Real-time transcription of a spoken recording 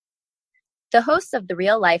The hosts of the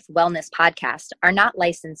Real Life Wellness Podcast are not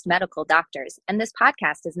licensed medical doctors, and this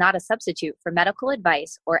podcast is not a substitute for medical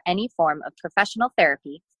advice or any form of professional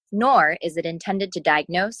therapy, nor is it intended to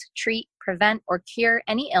diagnose, treat, prevent, or cure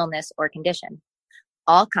any illness or condition.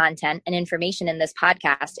 All content and information in this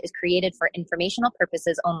podcast is created for informational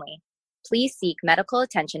purposes only. Please seek medical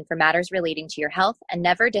attention for matters relating to your health and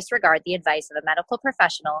never disregard the advice of a medical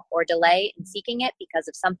professional or delay in seeking it because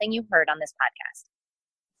of something you heard on this podcast.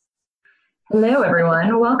 Hello,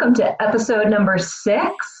 everyone. Welcome to episode number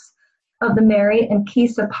 6 of the Mary and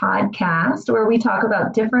Keysa podcast, where we talk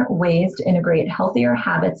about different ways to integrate healthier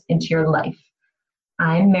habits into your life.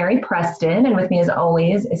 I'm Mary Preston, and with me as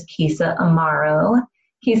always is Keysa Amaro.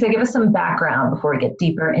 Keysa, give us some background before we get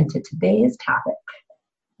deeper into today's topic.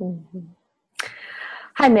 Mm-hmm.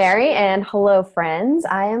 Hi, Mary, and hello, friends.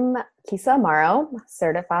 I am Keysa Amaro,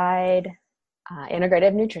 certified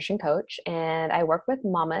integrative nutrition coach, and I work with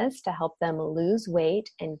mamas to help them lose weight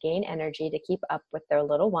and gain energy to keep up with their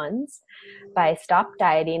little ones by stop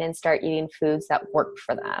dieting and start eating foods that work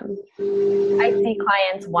for them. I see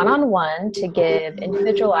clients one-on-one to give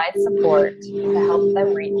individualized support to help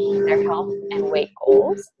them reach their health and weight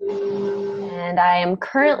goals. And I am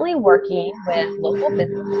currently working with local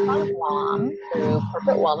businesses on Guam through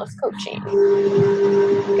corporate wellness coaching.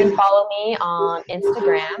 You can follow me on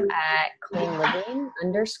Instagram at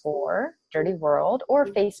cleanliving_dirtyworld or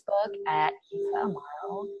Facebook at Keysa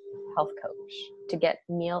Amaro Health Coach to get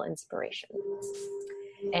meal inspirations.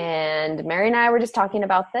 And Mary and I were just talking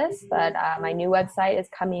about this, but my new website is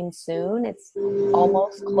coming soon. It's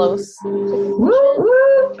almost close to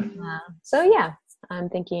completion. So yeah, I'm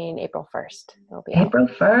thinking April 1st. It'll be April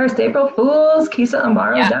 1st, April Fools,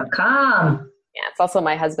 KeysaAmaro.com. Yeah, it's also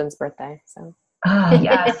my husband's birthday. So.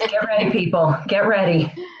 Yes, get ready, people. Get ready.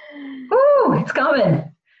 Woo, it's coming.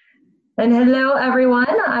 And hello,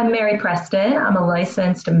 everyone. I'm Mary Preston. I'm a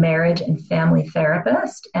licensed marriage and family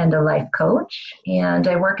therapist and a life coach. And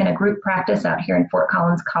I work in a group practice out here in Fort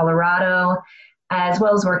Collins, Colorado, as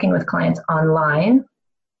well as working with clients online.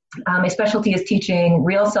 My specialty is teaching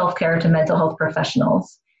real self-care to mental health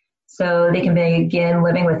professionals so they can begin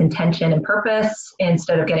living with intention and purpose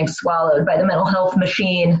instead of getting swallowed by the mental health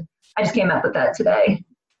machine. I just came up with that today.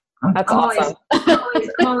 That's awesome.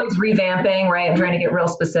 I'm always revamping, right? I'm trying to get real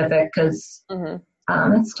specific because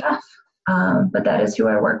it's tough. But that is who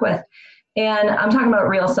I work with. And I'm talking about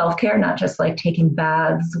real self-care, not just like taking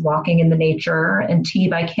baths, walking in the nature, and tea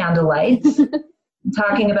by candlelight. I'm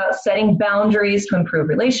talking about setting boundaries to improve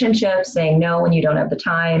relationships, saying no when you don't have the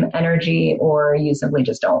time, energy, or you simply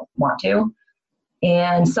just don't want to.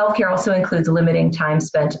 And self-care also includes limiting time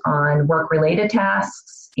spent on work-related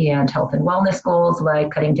tasks and health and wellness goals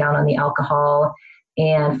like cutting down on the alcohol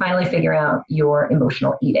and finally figuring out your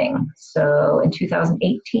emotional eating. So in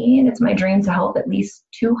 2018, it's my dream to help at least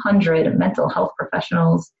 200 mental health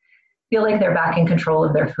professionals feel like they're back in control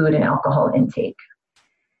of their food and alcohol intake.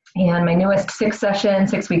 And my newest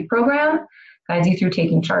 6-week program guides you through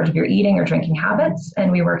taking charge of your eating or drinking habits,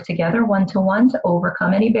 and we work together one-to-one to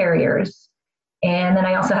overcome any barriers. And then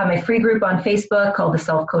I also have my free group on Facebook called the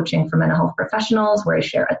Self-Coaching for Mental Health Professionals, where I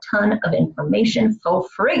share a ton of information for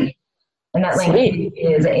free. And that link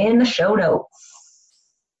is in the show notes.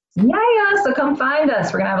 Yeah, so come find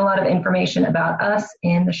us. We're going to have a lot of information about us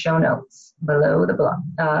in the show notes below the blog,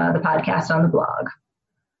 the podcast on the blog.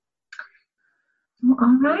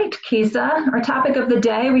 All right, Keysa, our topic of the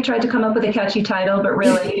day, we tried to come up with a catchy title, but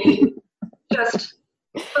really just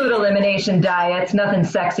food elimination diets, nothing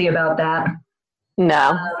sexy about that.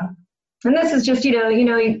 No. And this is just,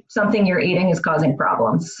 something you're eating is causing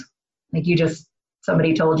problems. Like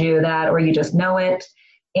somebody told you that, or you just know it.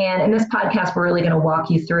 And in this podcast, we're really going to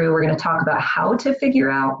walk you through, we're going to talk about how to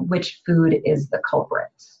figure out which food is the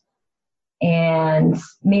culprit. And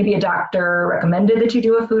maybe a doctor recommended that you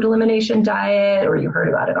do a food elimination diet, or you heard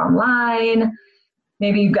about it online.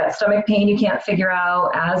 Maybe you've got stomach pain you can't figure out,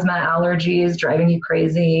 asthma, allergies driving you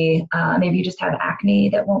crazy. Maybe you just have acne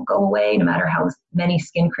that won't go away no matter how many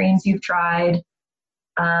skin creams you've tried.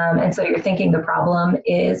 And so you're thinking the problem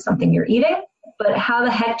is something you're eating, but how the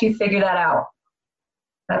heck do you figure that out?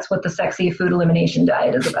 That's what the sexy food elimination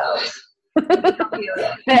diet is about. You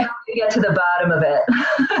get to the bottom of it.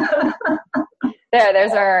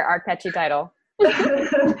 There's our catchy title.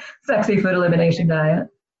 Sexy food elimination diet.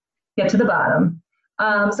 Get to the bottom.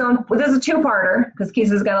 So this is a two-parter because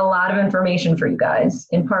Keysa's got a lot of information for you guys.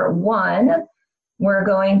 In part 1,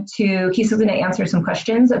 Keysa's going to answer some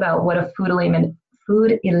questions about what a food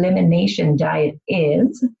elimination diet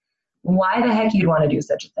is, why the heck you'd want to do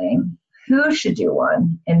such a thing, who should do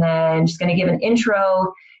one, and then just going to give an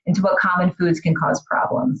intro into what common foods can cause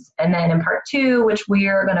problems. And then in part 2, which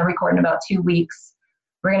we're going to record in about 2 weeks,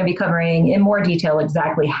 we're going to be covering in more detail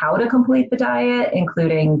exactly how to complete the diet,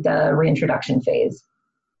 including the reintroduction phase.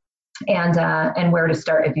 And where to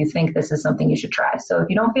start if you think this is something you should try. So if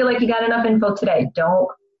you don't feel like you got enough info today, don't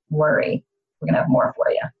worry. We're going to have more for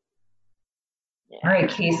you. Yeah. All right,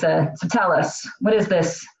 Keysa, so tell us, what is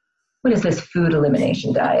this food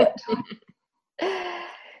elimination diet?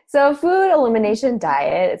 So food elimination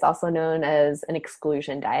diet, it's also known as an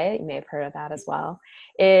exclusion diet, you may have heard of that as well,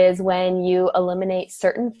 is when you eliminate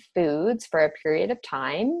certain foods for a period of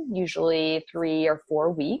time, usually 3 or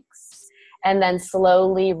 4 weeks, and then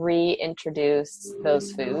slowly reintroduce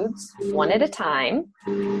those foods one at a time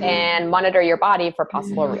and monitor your body for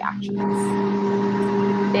possible reactions.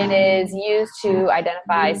 It is used to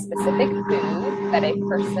identify specific foods that a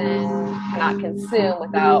person cannot consume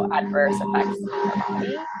without adverse effects on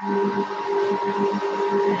their body.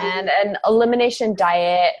 And an elimination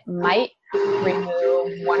diet might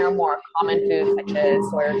remove one or more common foods such as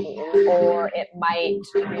soy or gluten, or it might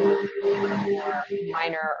remove more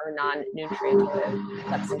minor or non-nutritive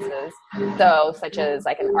substances, so such as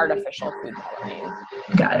like an artificial food coloring.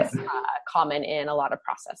 Got it. Common in a lot of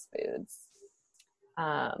processed foods.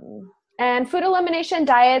 And food elimination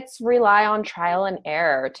diets rely on trial and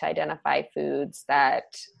error to identify foods that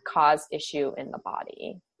cause issue in the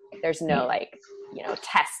body. There's no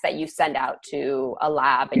tests that you send out to a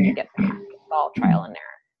lab and you get back. It's all trial and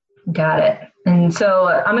error. Got it. And so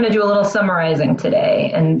I'm going to do a little summarizing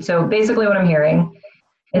today. And so basically what I'm hearing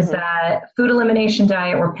is that food elimination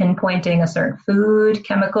diet, we're pinpointing a certain food,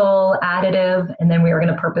 chemical, additive, and then we are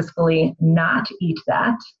going to purposefully not eat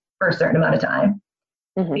that for a certain amount of time.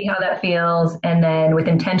 See how that feels, and then with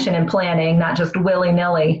intention and planning, not just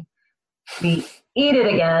willy-nilly, we eat it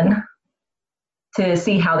again to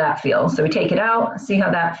see how that feels. So we take it out, see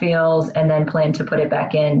how that feels, and then plan to put it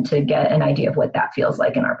back in to get an idea of what that feels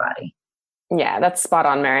like in our body. Yeah, that's spot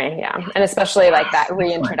on, Mary. Yeah. And especially like that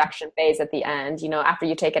reintroduction phase at the end, after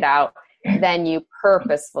you take it out, then you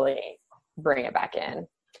purposefully bring it back in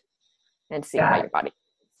and see how your body.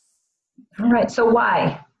 All right. So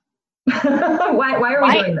why? why are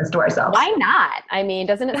we doing this to ourselves? Why not? I mean,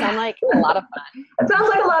 doesn't it sound like a lot of fun? It sounds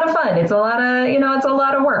like a lot of fun. It's a lot of, it's a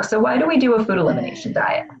lot of work. So why do we do a food elimination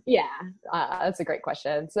diet? Yeah, that's a great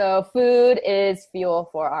question. So food is fuel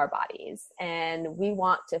for our bodies, and we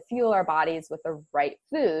want to fuel our bodies with the right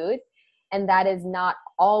food. And that is not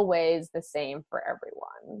always the same for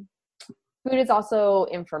everyone. Food is also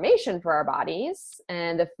information for our bodies,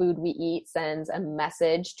 and the food we eat sends a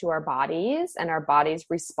message to our bodies, and our bodies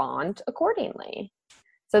respond accordingly.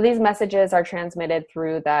 So these messages are transmitted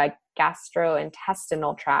through the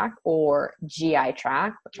gastrointestinal tract or GI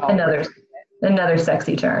tract. Which another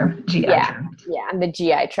sexy term, GI tract. Yeah, and the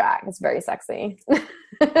GI tract is very sexy.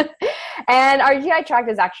 And our GI tract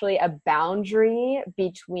is actually a boundary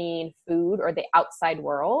between food or the outside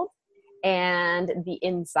world and the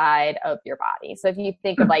inside of your body. So if you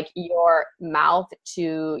think of like your mouth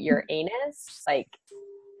to your anus, like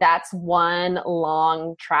that's one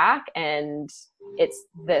long track, and it's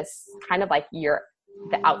this kind of like the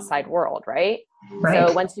outside world, right?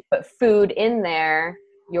 So once you put food in there,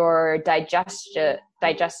 your digestive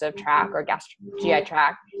tract or GI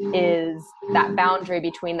tract is that boundary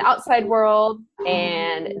between the outside world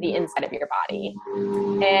and the inside of your body.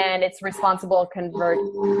 And it's responsible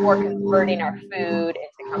for converting our food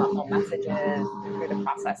into chemical messages through the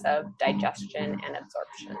process of digestion and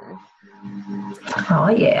absorption. Oh,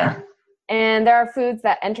 yeah. And there are foods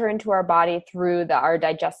that enter into our body through our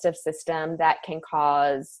digestive system that can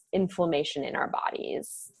cause inflammation in our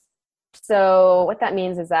bodies. So what that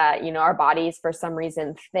means is that, our bodies for some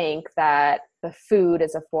reason think that the food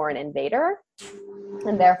is a foreign invader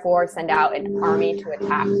and therefore send out an army to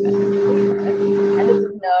attack them. And this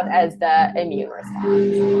is known as the immune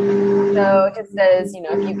response. So just as,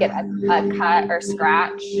 if you get a cut or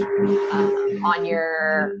scratch on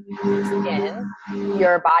your skin,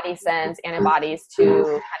 your body sends antibodies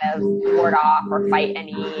to kind of ward off or fight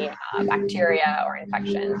any bacteria or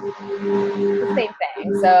infection. It's the same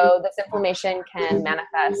thing. So this inflammation can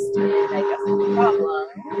manifest in digestive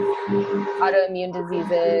problems, autoimmune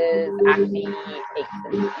diseases, acne, aches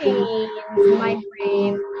and pains,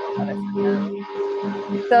 migraines, other symptoms.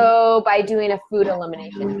 So by doing a food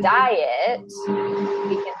elimination diet,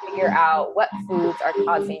 we can figure out what foods are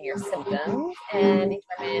causing your symptoms and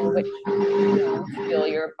determine which foods fuel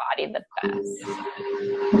your body the best.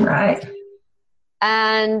 Right.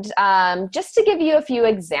 And just to give you a few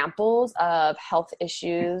examples of health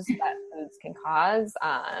issues that foods can cause,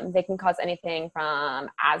 they can cause anything from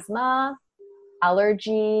asthma,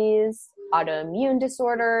 allergies, autoimmune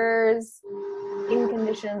disorders, skin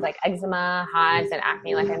conditions like eczema, hives, and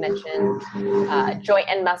acne, like I mentioned, joint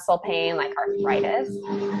and muscle pain like arthritis,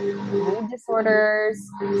 mood disorders,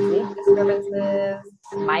 sleep disturbances,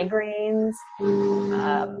 migraines,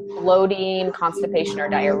 bloating, constipation or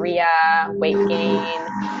diarrhea, weight gain,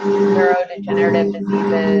 neurodegenerative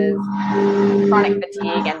diseases, chronic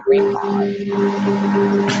fatigue, and brain fog.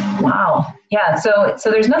 Wow. Yeah. So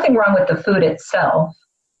there's nothing wrong with the food itself.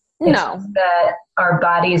 It's No. that our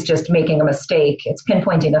body is just making a mistake. It's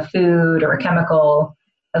pinpointing a food or a chemical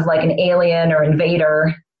as like an alien or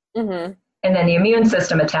invader. Mm-hmm. And then the immune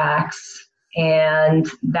system attacks, and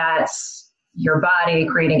that's your body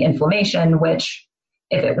creating inflammation, which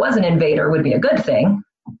if it was an invader would be a good thing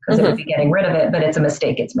because it would be getting rid of it, but it's a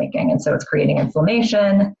mistake it's making. And so it's creating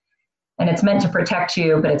inflammation, and it's meant to protect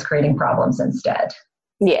you, but it's creating problems instead.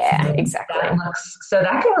 Yeah, exactly. So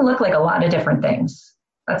that can look like a lot of different things.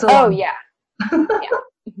 That's yeah.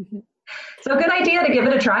 So good idea to give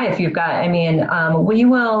it a try if you've got,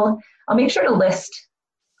 I'll make sure to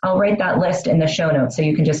I'll write that list in the show notes so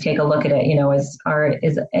you can just take a look at it.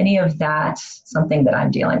 Is any of that something that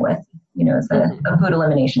I'm dealing with? Is a food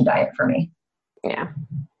elimination diet for me? Yeah.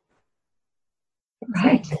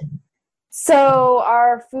 Right. So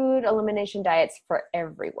our food elimination diets for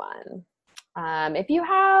everyone. If you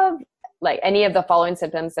have like any of the following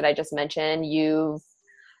symptoms that I just mentioned, you've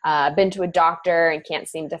been to a doctor and can't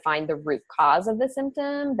seem to find the root cause of the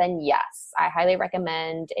symptom, then yes, I highly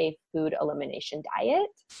recommend a food elimination diet.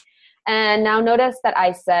 And now notice that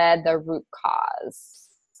I said the root cause.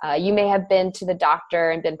 You may have been to the doctor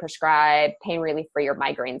and been prescribed pain relief for your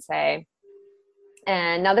migraine, say.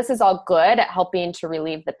 And now this is all good at helping to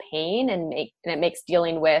relieve the pain and it makes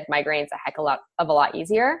dealing with migraines a heck of a lot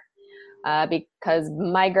easier. Because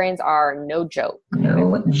migraines are no joke.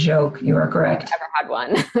 No joke. You are correct. I've never had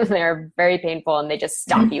one. They're very painful and they just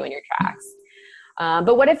stop you in your tracks.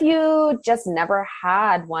 But what if you just never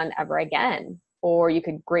had one ever again? Or you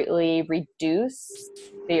could greatly reduce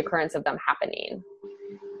the occurrence of them happening.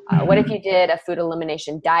 What if you did a food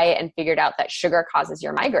elimination diet and figured out that sugar causes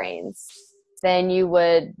your migraines? Then you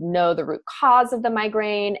would know the root cause of the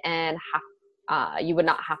migraine and you would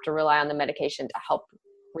not have to rely on the medication to help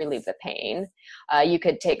relieve the pain. You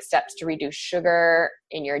could take steps to reduce sugar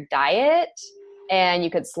in your diet, and you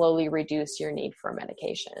could slowly reduce your need for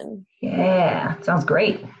medication. Yeah, sounds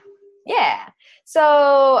great. Yeah.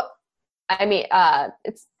 So,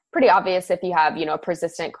 it's pretty obvious if you have,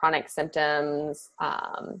 persistent chronic symptoms,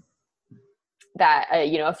 that,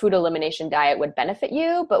 a food elimination diet would benefit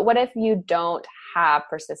you. But what if you don't have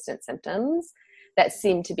persistent symptoms that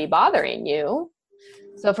seem to be bothering you?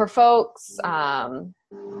 So for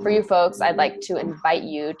you folks, I'd like to invite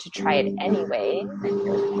you to try it anyway. And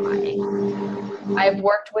here's why. I've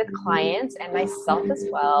worked with clients and myself as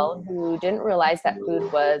well who didn't realize that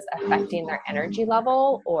food was affecting their energy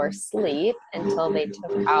level or sleep until they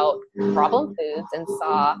took out problem foods and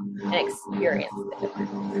saw and experienced the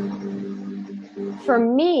difference. For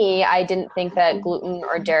me, I didn't think that gluten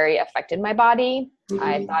or dairy affected my body.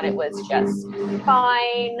 I thought it was just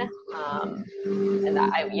fine, and that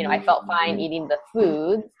I felt fine eating the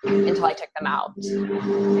foods until I took them out.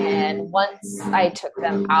 And once I took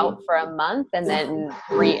them out for a month and then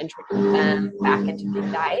reintroduced them back into my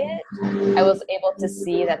diet, I was able to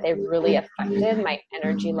see that they really affected my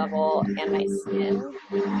energy level and my skin.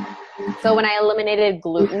 So when I eliminated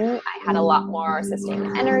gluten, I had a lot more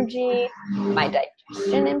sustained energy, my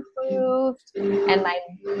digestion improved, and my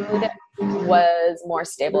mood was more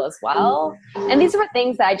stable as well. And these were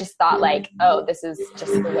things that I just thought this is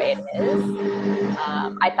just the way it is.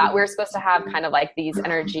 I thought we were supposed to have kind of like these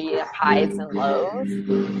energy highs and lows.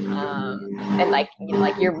 And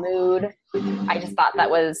your mood, I just thought that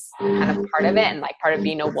was kind of part of it and like part of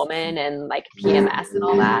being a woman and like PMS and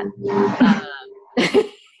all that.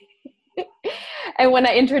 And when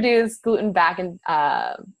I introduced gluten back into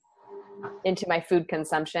my food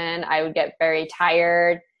consumption, I would get very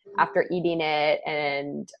tired after eating it,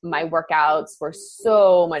 and my workouts were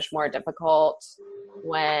so much more difficult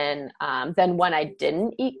than when I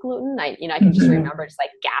didn't eat gluten. I can just remember just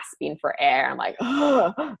like gasping for air. I'm like,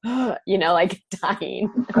 like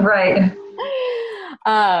dying. Right.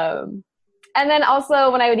 And then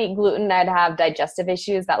also when I would eat gluten, I'd have digestive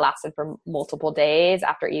issues that lasted for multiple days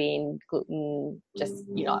after eating gluten, just,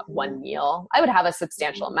 at one meal. I would have a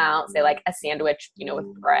substantial amount, say like a sandwich,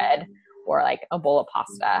 with bread or like a bowl of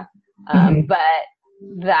pasta. But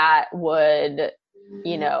that would,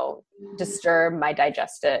 disturb my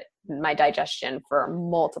digestion for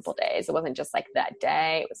multiple days. It wasn't just like that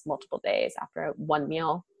day. It was multiple days after one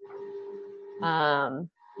meal.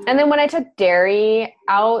 And then when I took dairy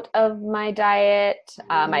out of my diet,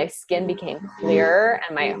 my skin became clearer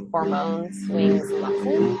and my hormone swings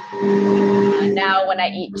lessened. Now when I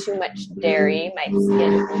eat too much dairy, my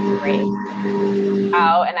skin breaks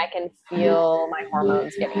out and I can feel my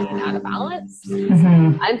hormones getting out of balance.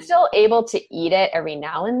 I'm still able to eat it every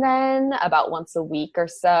now and then, about once a week or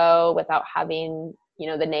so, without having,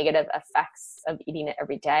 the negative effects of eating it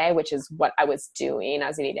every day, which is what I was doing. I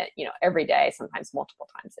was eating it, every day, sometimes multiple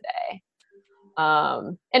times a day.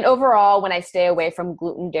 And overall, when I stay away from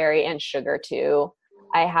gluten, dairy, and sugar too,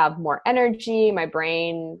 I have more energy, my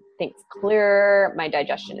brain thinks clearer, my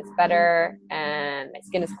digestion is better, and my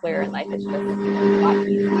skin is clearer, and life is just a lot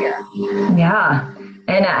easier. Yeah.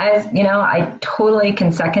 And I totally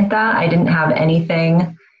can second that. I didn't have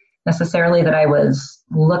anything necessarily that I was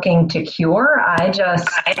looking to cure.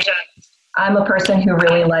 I'm a person who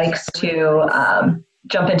really likes to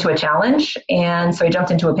jump into a challenge. And so I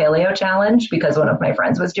jumped into a paleo challenge because one of my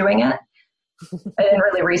friends was doing it. I didn't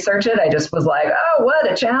really research it. I just was like, oh,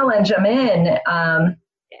 what a challenge I'm in.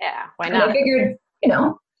 Yeah, why not? I figured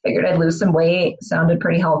I'd lose some weight. Sounded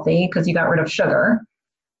pretty healthy because you got rid of sugar.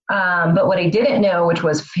 But what I didn't know, which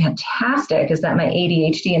was fantastic, is that my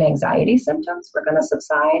ADHD and anxiety symptoms were going to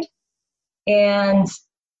subside. And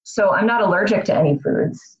so I'm not allergic to any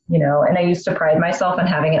foods, and I used to pride myself on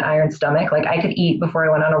having an iron stomach. Like I could eat before I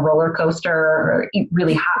went on a roller coaster or eat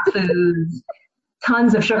really hot foods,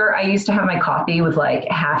 tons of sugar. I used to have my coffee with like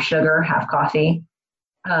half sugar, half coffee.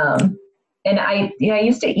 And I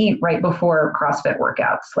used to eat right before CrossFit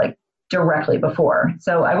workouts, like directly before.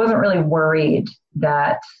 So I wasn't really worried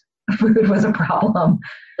that food was a problem.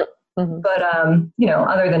 But,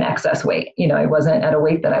 other than excess weight, I wasn't at a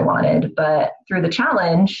weight that I wanted. But through the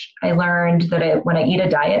challenge, I learned that when I eat a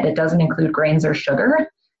diet that doesn't include grains or sugar,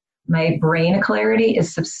 my brain clarity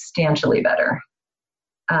is substantially better.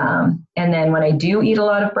 And then when I do eat a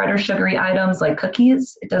lot of bread or sugary items like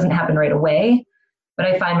cookies, it doesn't happen right away. But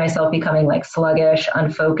I find myself becoming like sluggish,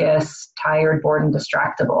 unfocused, tired, bored, and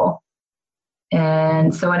distractible.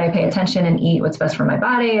 And so when I pay attention and eat what's best for my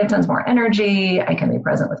body, it tons more energy. I can be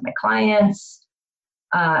present with my clients.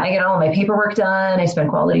 I get all my paperwork done. I spend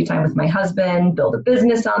quality time with my husband, build a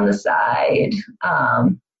business on the side.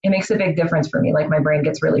 It makes a big difference for me. Like my brain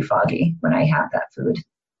gets really foggy when I have that food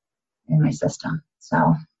in my system.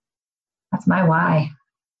 So that's my why.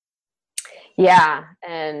 Yeah.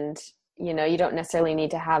 And, you don't necessarily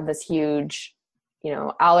need to have this huge,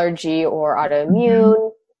 allergy or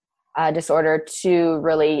autoimmune disorder to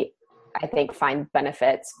really, I think, find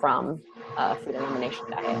benefits from a food elimination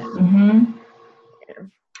diet. Yeah.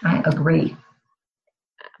 I agree.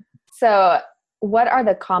 So what are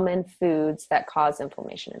the common foods that cause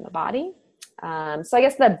inflammation in the body? So I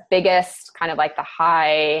guess the biggest kind of like the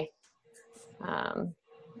high on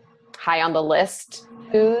the list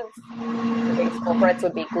foods, the biggest culprits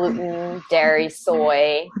would be gluten, dairy,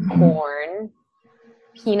 soy, corn,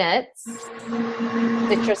 peanuts,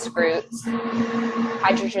 citrus fruits,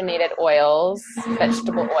 hydrogenated oils,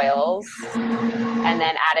 vegetable oils, and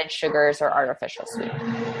then added sugars or artificial sweeteners.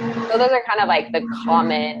 So those are kind of like the most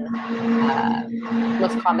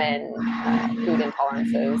common food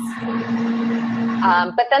intolerances.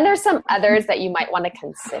 But then there's some others that you might want to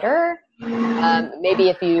consider. Maybe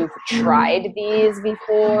if you've tried these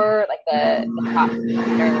before, like the top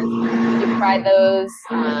sweeteners, if you've tried those,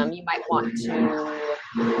 you might want to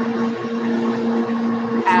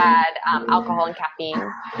add alcohol and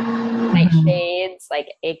caffeine, nightshades like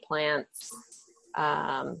eggplants,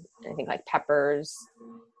 I think like peppers,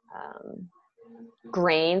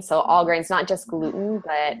 grains, so all grains, not just gluten,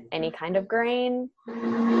 but any kind of grain.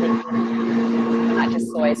 Not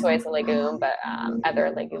just soy. Soy is a legume, but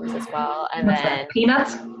other legumes as well. And then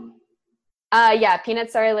peanuts. Yeah,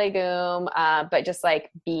 peanuts are a legume, but just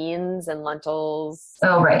like beans and lentils.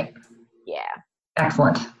 Oh, right. Yeah.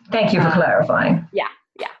 Excellent. Thank you for clarifying. Yeah.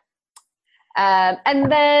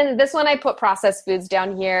 And then this one I put processed foods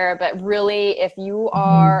down here, but really if you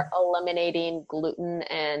are eliminating gluten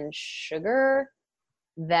and sugar,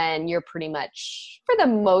 then you're pretty much, for the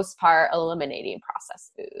most part, eliminating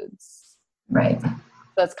processed foods. Right. So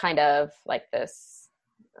it's kind of like this,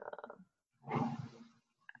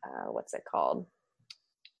 what's it called?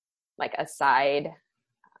 Like a side.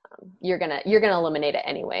 You're gonna eliminate it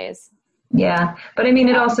anyways. Yeah, but I mean,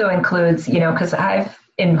 it also includes, because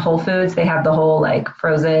in Whole Foods, they have the whole like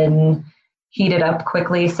frozen, heated up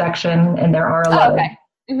quickly section, and there are a lot of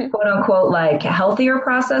quote unquote like healthier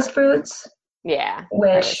processed foods. Yeah.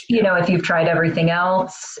 Which, if you've tried everything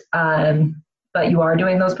else, but you are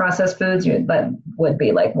doing those processed foods, that would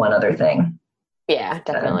be like one other thing. Yeah,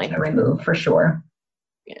 definitely. To remove for sure.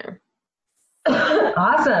 Yeah.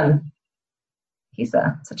 Awesome.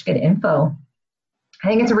 Keysa, such good info. I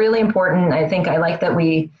think it's really important. I think I like that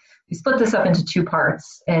we split this up into 2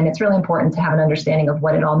 parts, and it's really important to have an understanding of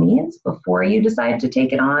what it all means before you decide to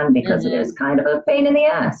take it on, because it is kind of a pain in the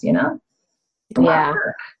ass, you know? Yeah.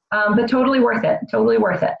 But totally worth it. Totally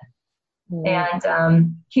worth it. And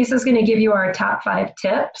Keysa's going to give you our top 5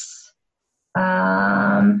 tips.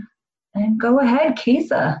 And go ahead,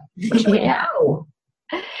 Keysa. What should we know?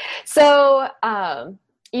 So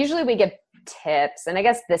usually we give tips, and I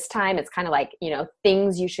guess this time it's kind of like,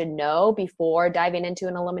 things you should know before diving into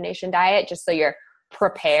an elimination diet, just so you're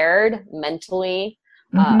prepared mentally,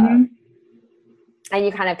 and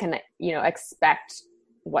you kind of can, expect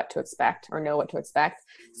what to expect or know what to expect.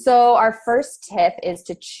 So our first tip is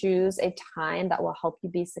to choose a time that will help you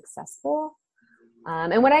be successful.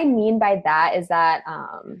 And what I mean by that is that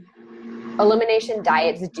elimination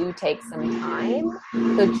diets do take some time.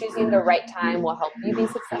 So choosing the right time will help you be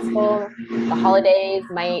successful. The holidays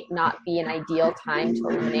might not be an ideal time to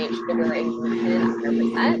eliminate sugar and gluten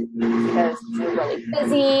 100% because we're really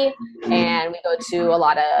busy and we go to a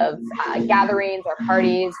lot of gatherings or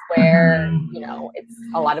parties where, it's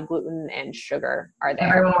a lot of gluten and sugar are there.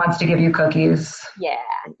 Everyone wants to give you cookies. Yeah.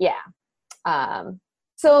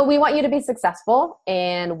 So we want you to be successful,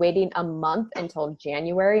 and waiting a month until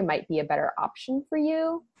January might be a better option for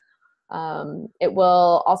you. It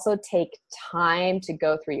will also take time to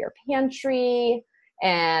go through your pantry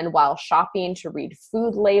and while shopping to read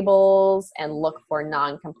food labels and look for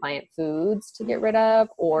non-compliant foods to get rid of,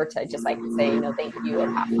 or to just say, thank you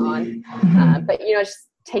or pass on. But, just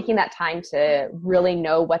taking that time to really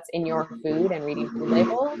know what's in your food and reading food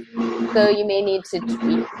labels. So you may need to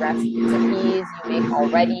tweak recipes you make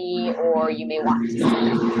already, or you may want to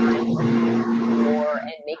spend time looking for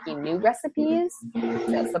and making new recipes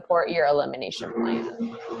that support your elimination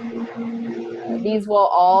plan. These will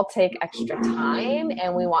all take extra time,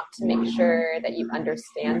 and we want to make sure that you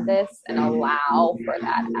understand this and allow for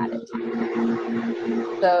that added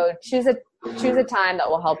time. So choose a time that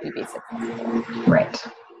will help you be successful. Right.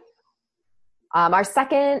 Our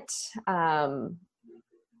second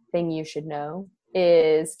thing you should know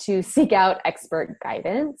is to seek out expert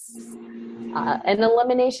guidance. An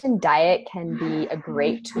elimination diet can be a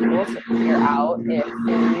great tool to figure out if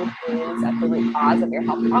food is at the root cause of your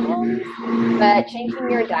health problems, but changing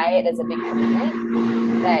your diet is a big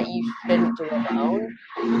commitment that you shouldn't do alone.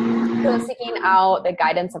 So seeking out the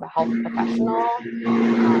guidance of a health professional,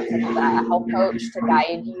 such as a health coach, to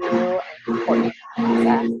guide you and support you in the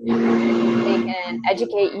process. They can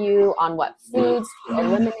educate you on what foods to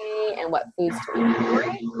eliminate and what foods to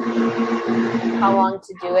incorporate, how long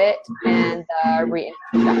to do it, and the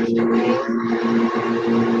reintroduction phase.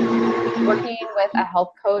 Working with a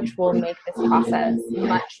health coach will make this process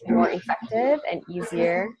much more effective and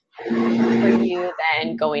easier for you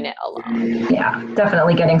than going it alone. Yeah,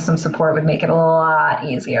 definitely getting some support would make it a lot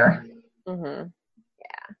easier.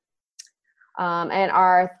 Yeah. And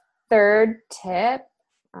our third tip,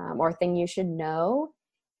 or thing you should know,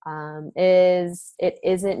 is it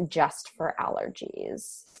isn't just for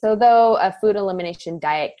allergies. So though a food elimination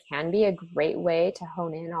diet can be a great way to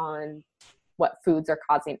hone in on what foods are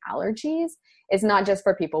causing allergies, it's not just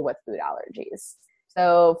for people with food allergies.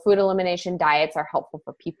 So food elimination diets are helpful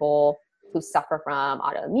for people who suffer from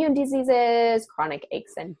autoimmune diseases, chronic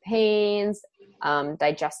aches and pains,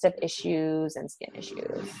 digestive issues, and skin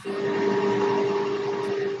issues.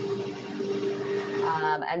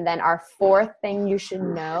 And then our fourth thing you should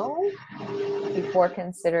know before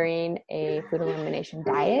considering a food elimination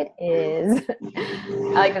diet is,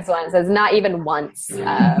 I like this one, it says not even once.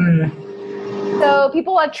 So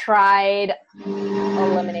people have tried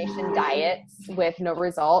elimination diets with no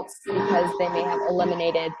results because they may have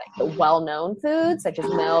eliminated the well-known foods such as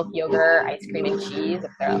milk, yogurt, ice cream, and cheese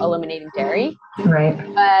if they're eliminating dairy. Right.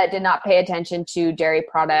 But did not pay attention to dairy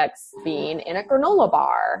products being in a granola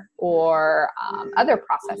bar or other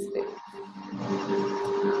processed foods.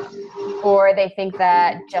 Or they think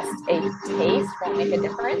that just a taste won't make a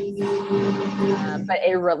difference, but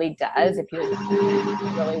it really does if you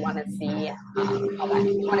really want to see how that,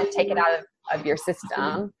 you want to take it out of your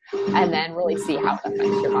system and then really see how it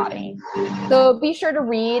affects your body. So be sure to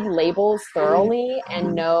read labels thoroughly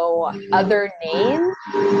and know other names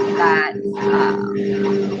that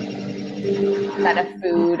a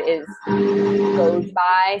food goes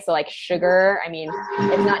by. So like sugar, I mean,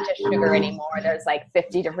 it's not just sugar anymore. There's like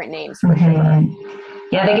 50 different names for sugar.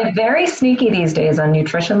 Yeah, they get very sneaky these days on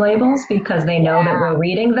nutrition labels because they know that we're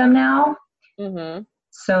reading them now.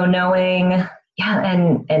 So knowing,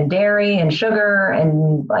 Yeah, and dairy and sugar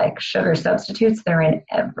and like sugar substitutes, they're in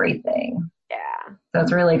everything. Yeah. So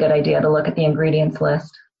it's a really good idea to look at the ingredients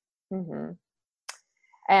list. Mm-hmm.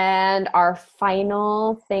 And our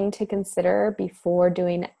final thing to consider before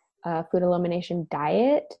doing a food elimination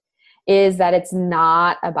diet is that it's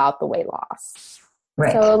not about the weight loss.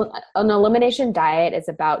 Right. So an elimination diet is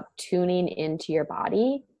about tuning into your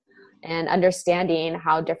body and understanding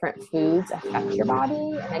how different foods affect your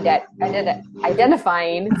body and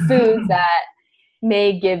identifying foods that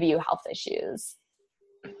may give you health issues.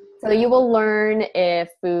 So you will learn if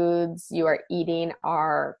foods you are eating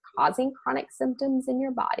are causing chronic symptoms in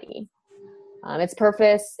your body. Its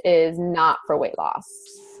purpose is not for weight loss.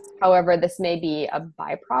 However, this may be a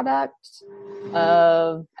byproduct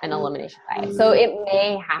of an elimination diet. So it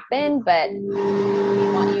may happen, but we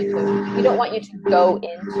don't want you to go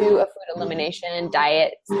into a food elimination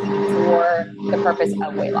diet for the purpose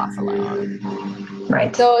of weight loss alone.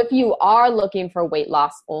 Right. So if you are looking for weight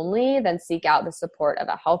loss only, then seek out the support of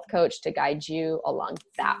a health coach to guide you along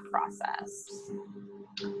that process.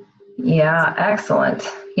 Yeah, excellent.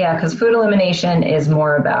 Yeah, because food elimination is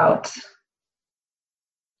more about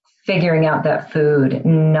figuring out that food,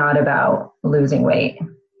 not about losing weight.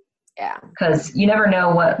 Yeah. Because you never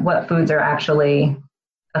know what foods are actually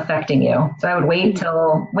affecting you. So I would wait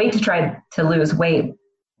to try to lose weight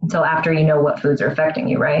until after you know what foods are affecting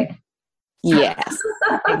you, right? Yes,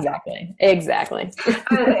 exactly. Because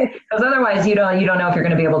otherwise you don't know if you're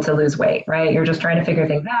going to be able to lose weight, right? You're just trying to figure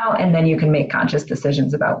things out, and then you can make conscious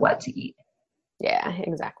decisions about what to eat. Yeah,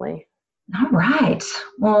 exactly. All right.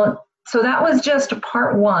 Well, so that was just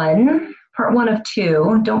part one of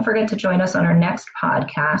two. Don't forget to join us on our next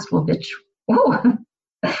podcast, which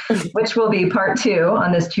will be part two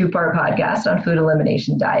on this 2-part podcast on food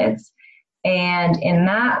elimination diets. And in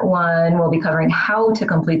that one, we'll be covering how to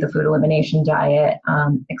complete the food elimination diet,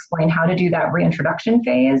 explain how to do that reintroduction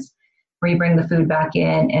phase, where you bring the food back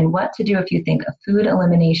in, and what to do if you think a food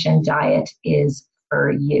elimination diet is for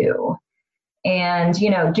you. And,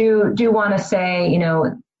 do want to say,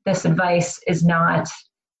 this advice is not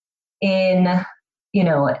in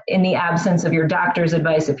the absence of your doctor's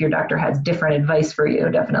advice. If your doctor has different advice for you,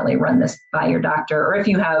 definitely run this by your doctor. Or if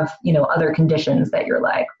you have, other conditions that you're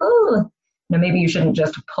like, maybe you shouldn't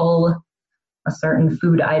just pull a certain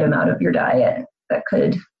food item out of your diet that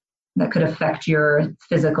could affect your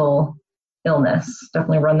physical illness.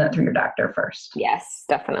 Definitely run that through your doctor first. Yes,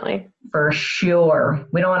 definitely. For sure.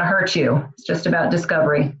 We don't want to hurt you. It's just about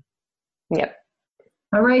discovery. Yep.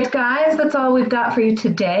 All right, guys, that's all we've got for you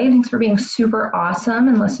today. Thanks for being super awesome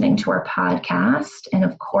and listening to our podcast. And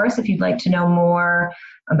of course, if you'd like to know more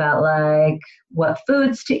about like what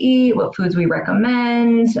foods to eat, what foods we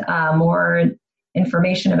recommend, more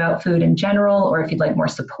information about food in general, or if you'd like more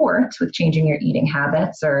support with changing your eating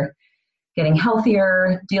habits or getting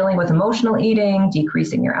healthier, dealing with emotional eating,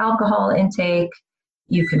 decreasing your alcohol intake,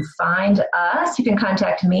 you can find us. You can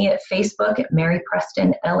contact me at Facebook at Mary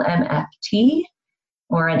Preston LMFT,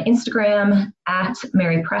 or on Instagram at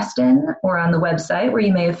Mary Preston, or on the website where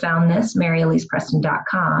you may have found this,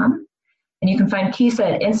 maryelisepreston.com. And you can find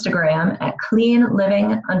Keysa at Instagram at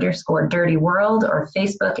cleanliving_dirtyworld, or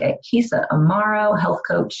Facebook at Keysa Amaro, health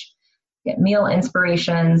coach. Get meal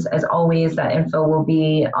inspirations. As always, that info will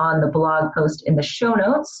be on the blog post in the show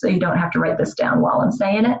notes, so you don't have to write this down while I'm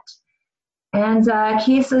saying it. And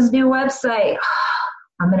Keysa's new website.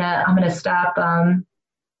 I'm gonna stop. I'm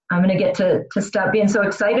gonna get to stop being so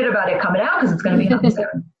excited about it coming out, because it's gonna be up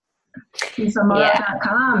soon.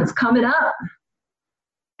 KeysaMark.com. It's coming up.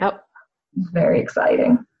 Yep. Very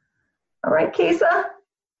exciting. All right, Keysa.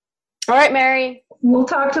 All right, Mary. We'll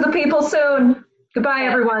talk to the people soon. Goodbye,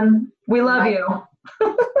 everyone. We love you.